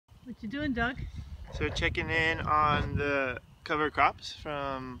What you doing, Doug? So we're checking in on the cover crops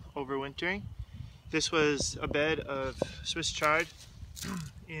from overwintering. This was a bed of Swiss chard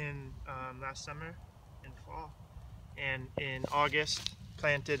in last summer and fall, and in August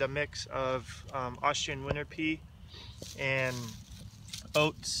planted a mix of Austrian winter pea and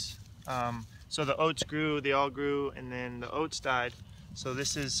oats. So the oats grew, they all grew, and then the oats died. So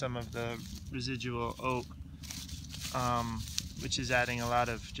this is some of the residual oat, which is adding a lot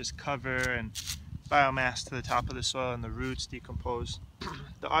of just cover and biomass to the top of the soil, and the roots decompose.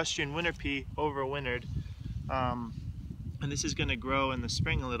 The Austrian winter pea overwintered, and this is going to grow in the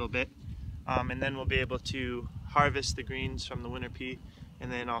spring a little bit, and then we'll be able to harvest the greens from the winter pea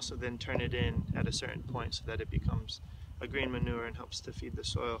and then also then turn it in at a certain point so that it becomes a green manure and helps to feed the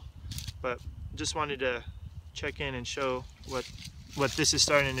soil. But just wanted to check in and show what this is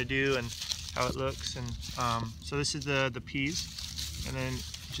starting to do and how it looks. And so this is the peas, and then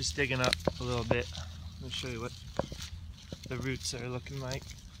just digging up a little bit, let me show you what the roots are looking like.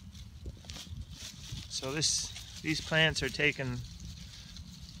 So these plants are taking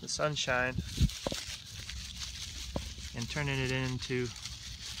the sunshine and turning it into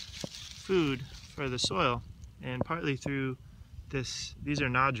food for the soil, and partly through these are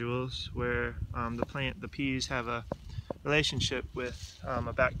nodules where the peas have a relationship with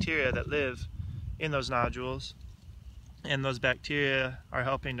a bacteria that live in those nodules, and those bacteria are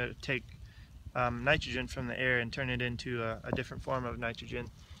helping to take nitrogen from the air and turn it into a different form of nitrogen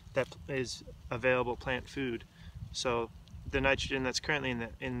that is available plant food. So the nitrogen that's currently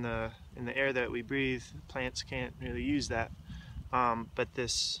in the air that we breathe, plants can't really use that, but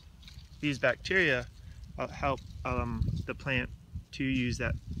these bacteria help the plant to use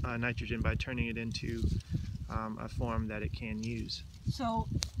that nitrogen by turning it into a form that it can use. So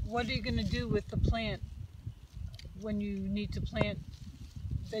what are you going to do with the plant when you need to plant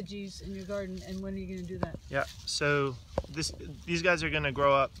veggies in your garden, and when are you going to do that? Yeah, so these guys are going to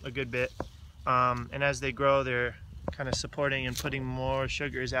grow up a good bit, and as they grow, they're kind of supporting and putting more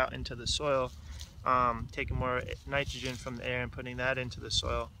sugars out into the soil, taking more nitrogen from the air and putting that into the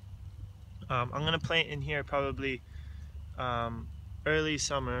soil. I'm going to plant in here probably early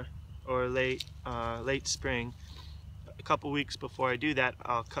summer or late spring. A couple weeks before I do that,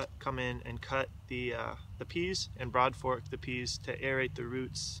 I'll come in and cut the peas and broad fork the peas to aerate the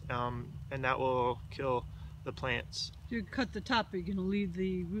roots, and that will kill the plants. You cut the top, but you're going to leave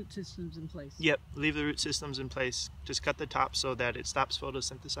the root systems in place? Yep, leave the root systems in place. Just cut the top so that it stops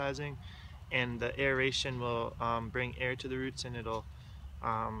photosynthesizing, and the aeration will bring air to the roots, and it'll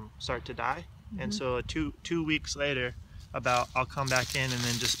start to die. And so two weeks later, I'll come back in and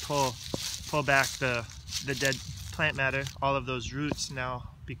then just pull back the dead plant matter, all of those roots now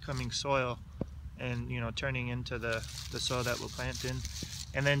becoming soil, and turning into the soil that we'll plant in,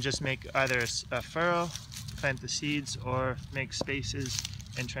 and then just make either a furrow, plant the seeds, or make spaces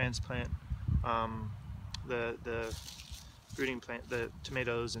and transplant the fruiting plant, the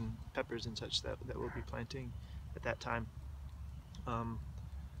tomatoes and peppers and such that we'll be planting at that time.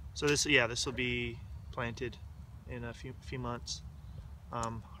 So this will be planted in a few months,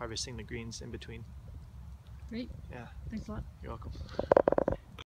 harvesting the greens in between. Great. Yeah. Thanks a lot. You're welcome.